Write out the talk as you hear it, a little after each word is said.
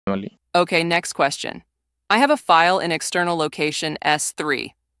manually. Okay, next question. I have a file in external location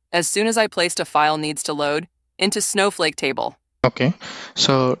S3. As soon as I placed a file needs to load into Snowflake table. Okay,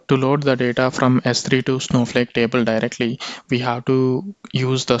 so to load the data from S3 to Snowflake table directly, we have to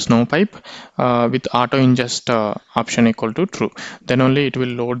use the Snowpipe with auto ingest option equal to true. Then only it will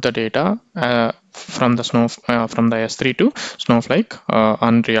load the data from the S3 to Snowflake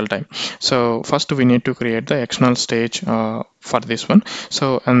on real time. So first we need to create the external stage for this one.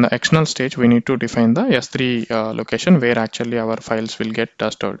 So in the external stage, we need to define the S3 location where actually our files will get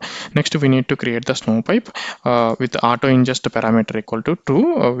stored. Next, we need to create the Snowpipe with auto ingest parameter equal to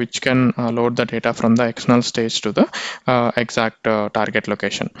true, which can load the data from the external stage to the exact target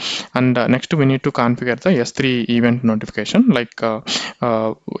location. And next, we need to configure the S3 event notification. Like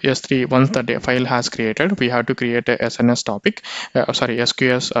S3, once the file has created, we have to create a SNS topic,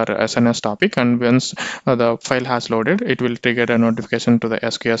 SQS or SNS topic, and once the file has loaded, it will trigger a notification to the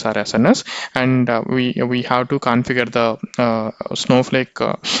SQS or SNS, and we have to configure the Snowflake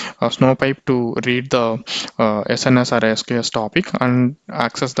Snowpipe to read the SNS or SQS topic and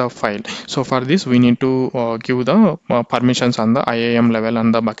access the file. So for this, we need to give the permissions on the IAM level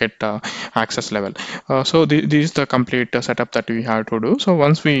and the bucket access level. So this is the complete setup that we have to do. So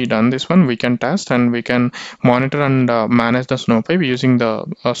once we done this one, we can test and we can monitor and manage the Snowpipe using the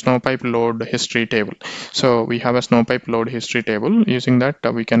Snowpipe load history table. So we have a Snowpipe load history table. Using that,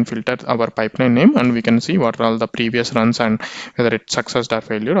 we can filter our pipeline name and we can see what are all the previous runs and whether it's success or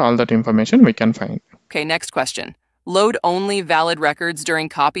failure. All that information we can find. Okay, next question. Load only valid records during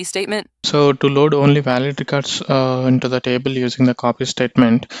copy statement? So to load only valid records into the table using the copy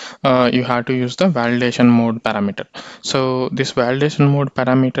statement, you have to use the validation mode parameter. So this validation mode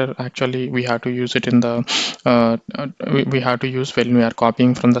parameter, actually we have to use it in the we have to use when we are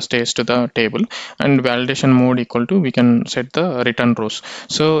copying from the stage to the table, and validation mode equal to, we can set the return rows.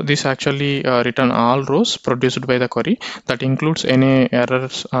 So this actually return all rows produced by the query that includes any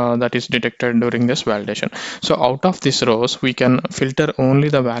errors that is detected during this validation. So out of these rows, we can filter only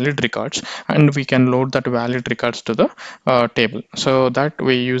the valid records and we can load that valid records to the table. So that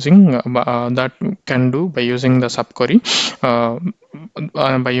we using that can do by using the subquery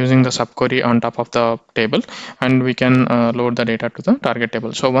on top of the table, and we can load the data to the target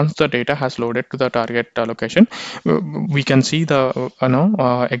table. So once the data has loaded to the target location, we can see the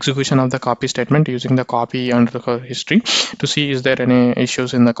execution of the copy statement using the copy and the history to see is there any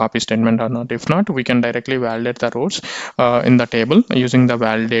issues in the copy statement or not. If not, we can directly validate the rows in the table using the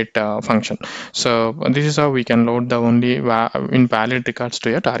validate function. So this is how we can load the only invalid records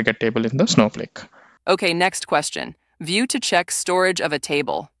to a target table in the Snowflake. Okay, next question. View to check storage of a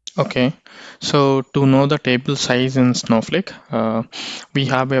table. Okay, so to know the table size in Snowflake, we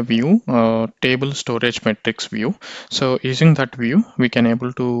have a view, table storage metrics view. So using that view, we can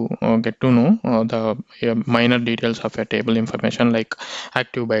able to get to know the minor details of a table information like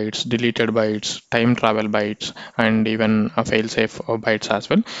active bytes, deleted bytes, time travel bytes, and even failsafe bytes as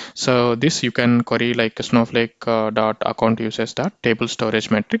well. So this you can query like Snowflake dot account uses dot table storage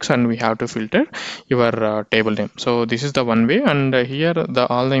metrics, and we have to filter your table name. So this is the one way, and here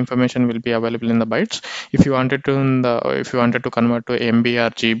all the information will be available in the bytes. If you wanted to convert to MB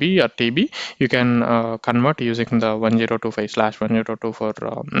or GB or TB, you can convert using the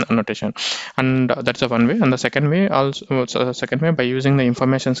 1025/1024 notation, and that's the one way. And the second way by using the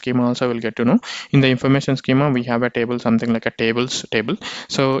information schema also will get to know. In the information schema, we have a table, something like a tables table.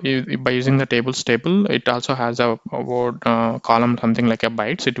 So by using the tables table, it also has a word column, something like a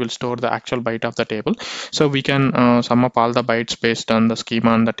bytes. It will store the actual byte of the table. So we can sum up all the bytes based on the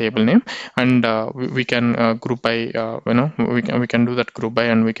schema and the table name, and we can group by we can do that group by,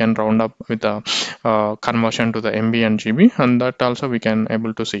 and we can round up with the conversion to the MB and GB, and that also we can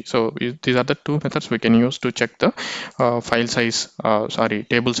able to see. So these are the two methods we can use to check the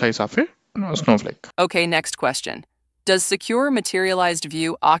table size of a Snowflake. Okay, next question. Does secure materialized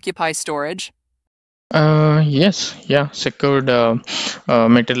view occupy storage? Yes, yeah, secured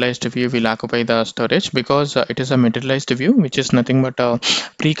materialized view will occupy the storage because it is a materialized view, which is nothing but a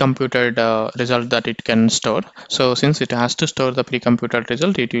pre-computed result that it can store. So since it has to store the pre-computed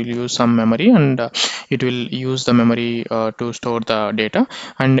result, it will use some memory, and it will use the memory to store the data.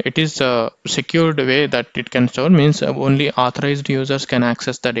 And it is a secured way that it can store, means only authorized users can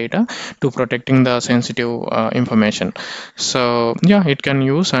access the data to protecting the sensitive information. So yeah, it can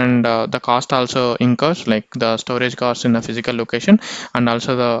use, and the cost also incurs, like the storage cost in the physical location, and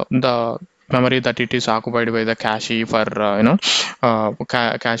also the memory that it is occupied by the cache for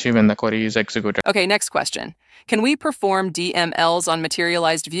cache when the query is executed. Okay, next question. Can we perform DMLs on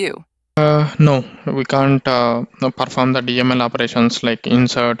materialized view? No, we can't perform the DML operations like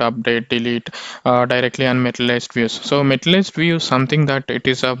insert, update, delete directly on materialized views. So materialized view is something that it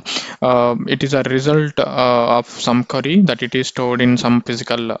is a result of some query that it is stored in some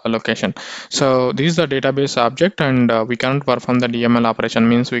physical location. So this is the database object, and we can't perform the DML operation.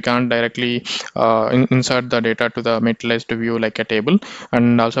 Means we can't directly insert the data to the materialized view like a table,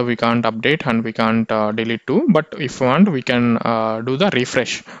 and also we can't update and we can't delete too. But if we want, we can do the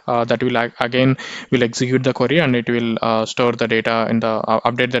refresh that will again will execute the query, and it will store the data in the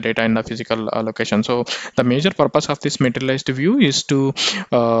update the data in the physical location. So the major purpose of this materialized view is to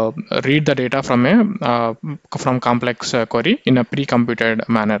read the data from a from complex query in a pre-computed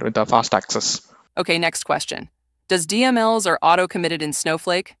manner with a fast access. Okay, next question. Does DMLs are auto-committed in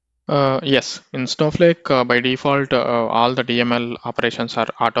Snowflake? Yes, in Snowflake, by default, all the DML operations are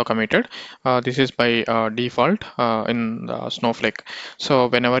auto-committed. This is by default in Snowflake. So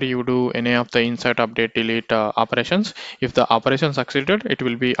whenever you do any of the insert, update, delete operations, if the operation succeeded, it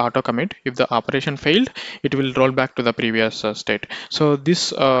will be auto-commit. If the operation failed, it will roll back to the previous state. So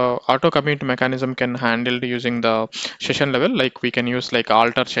this auto-commit mechanism can handled using the session level. Like we can use like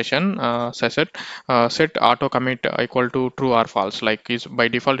alter session set auto commit equal to true or false. Like is by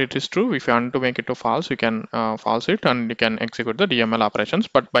default it is true. If you want to make it to false, you can false it and you can execute the DML operations.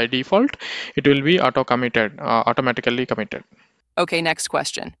 But by default, it will be auto committed, automatically committed. Okay, next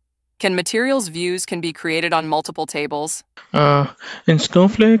question. Can materials views can be created on multiple tables? In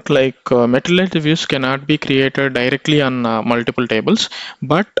Snowflake, like materialized views cannot be created directly on multiple tables,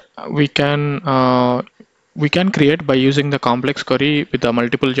 but we can create by using the complex query with the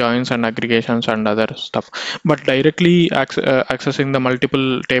multiple joins and aggregations and other stuff. But directly accessing the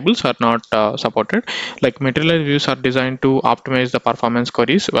multiple tables are not supported. Like materialized views are designed to optimize the performance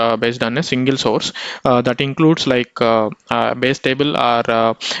queries based on a single source that includes like base table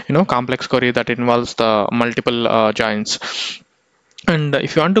or complex query that involves the multiple joins. And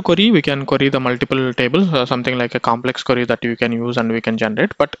if you want to query, we can query the multiple tables, something like a complex query that you can use and we can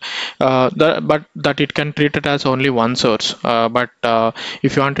generate. But but that it can treat it as only one source. But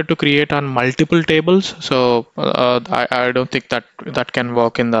if you wanted to create on multiple tables, so I don't think that that can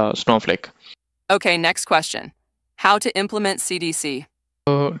work in the Snowflake. Okay, next question. How to implement CDC?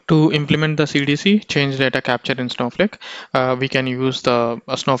 To implement the CDC, change data capture in Snowflake, we can use the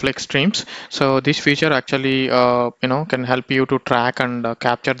Snowflake streams. So this feature actually, can help you to track and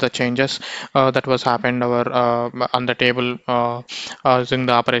capture the changes that was happened over on the table using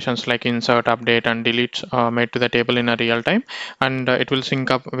the operations like insert, update, and delete made to the table in a real time, and it will sync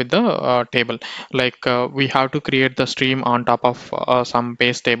up with the table. Like we have to create the stream on top of some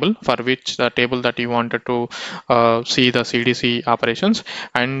base table for which the table that you wanted to see the CDC operations,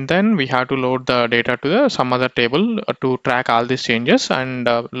 and then we have to load the data to some other table to track all these changes and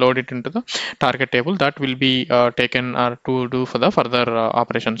load it into the target table that will be taken to do for the further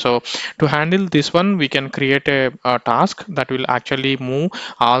operation. So to handle this one, we can create a task that will actually move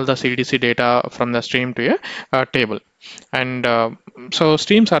all the CDC data from the stream to a table. And so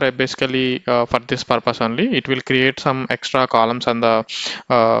streams are basically for this purpose only. It will create some extra columns on the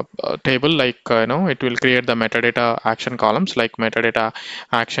table, like it will create the metadata action columns like metadata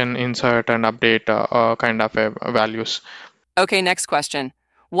action, insert, and update kind of values. Okay, next question.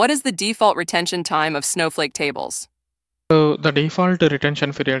 What is the default retention time of Snowflake tables? So the default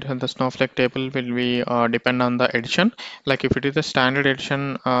retention period in the Snowflake table will be depend on the edition. Like if it is a standard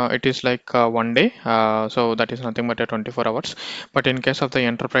edition, it is like 1 day. So that is nothing but a 24 hours. But in case of the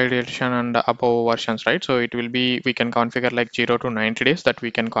enterprise edition and above versions, right? So it will be, we can configure like 0 to 90 days that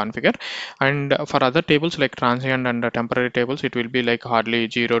we can configure. And for other tables like transient and temporary tables, it will be like hardly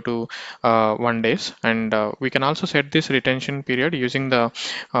 0 to 1 days. And we can also set this retention period using the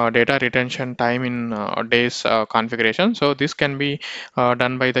data retention time in days configuration. So this can be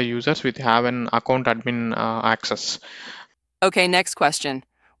done by the users with have an account admin access. Okay, next question.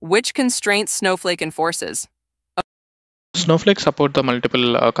 Which constraints Snowflake enforces? Snowflake support the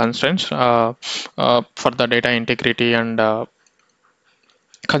multiple constraints for the data integrity and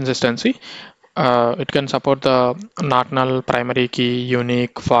consistency. It can support the not null, primary key,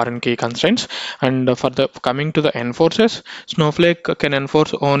 unique, foreign key constraints. And for the coming to the enforces, Snowflake can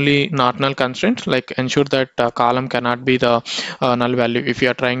enforce only not null constraints, like ensure that column cannot be the null value. If you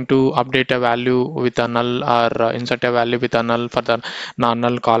are trying to update a value with a null or insert a value with a null for the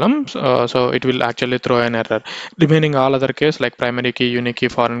non-null columns, so it will actually throw an error. Remaining all other case like primary key, unique key,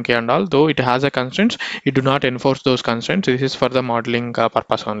 foreign key, and all, though it has a constraints, it do not enforce those constraints. This is for the modeling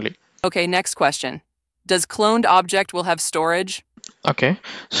purpose only. Okay, next question. Does cloned object will have storage? Okay,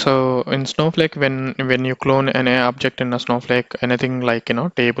 so in Snowflake, when you clone any object in a Snowflake, anything like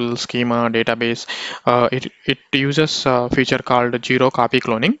table, schema, database, it uses a feature called zero copy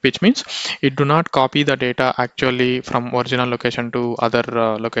cloning, which means it do not copy the data actually from original location to other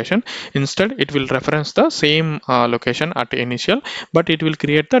location. Instead, it will reference the same location at initial, but it will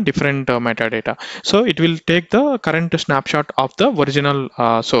create the different metadata. So it will take the current snapshot of the original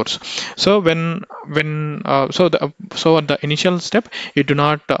source. So so at the initial step, you do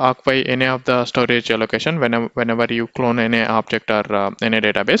not occupy any of the storage location whenever you clone any object or any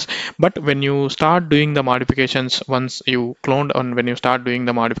database. But when you start doing the modifications, once you cloned, and when you start doing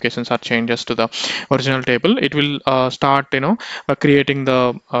the modifications or changes to the original table, it will start creating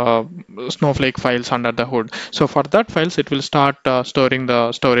the Snowflake files under the hood. So for that files, it will start storing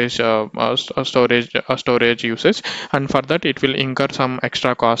the storage usage, and for that it will incur some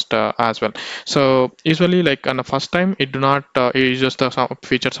extra cost as well. So usually, like on the first time, it do not it uses the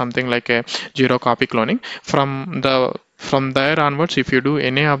feature something like a zero copy cloning. From there onwards, if you do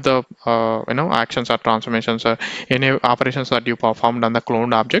any of the actions or transformations or any operations that you performed on the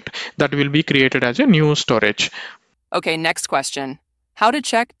cloned object, that will be created as a new storage. Okay, next question. How to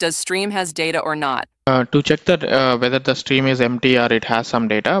check does stream has data or not? To check that whether the stream is empty or it has some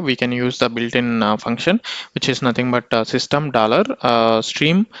data, we can use the built-in function, which is nothing but system dollar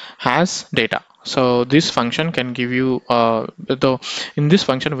stream has data. So this function can give you in this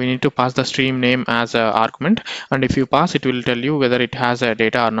function we need to pass the stream name as an argument, and if you pass, it will tell you whether it has a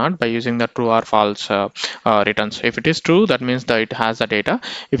data or not by using the true or false returns. If it is true, that means that it has the data.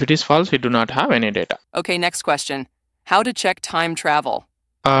 If it is false, it do not have any data. Okay, next question. How to check time travel?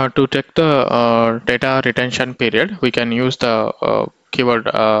 To check the data retention period, we can use the keyword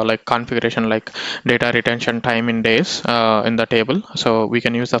like configuration, like data retention time in days in the table. So we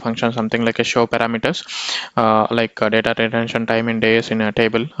can use the function something like a show parameters like data retention time in days in a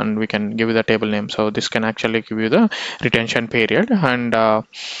table, and we can give you the table name. So this can actually give you the retention period,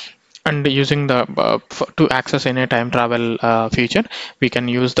 and using the to access any time travel feature, we can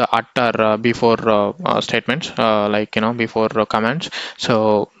use the at or before statements, like before commands.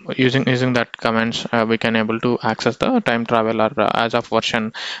 So using that commands, we can able to access the time travel or as of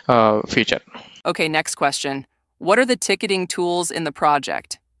version feature. Okay, next question. What are the ticketing tools in the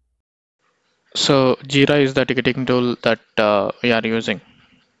project? So Jira is the ticketing tool that we are using.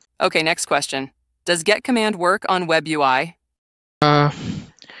 Okay, next question. Does get command work on web UI?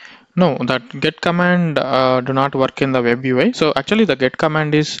 No, that get command do not work in the web UI. So actually, the get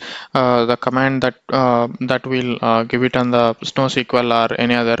command is the command that will give it on the SnowSQL or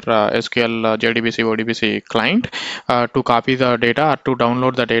any other SQL JDBC ODBC client to copy the data or to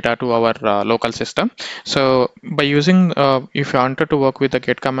download the data to our local system. So by using, if you wanted to work with the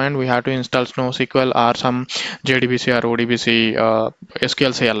get command, we have to install SnowSQL or some JDBC or ODBC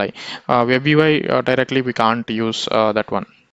SQL CLI. Web UI directly we can't use that one.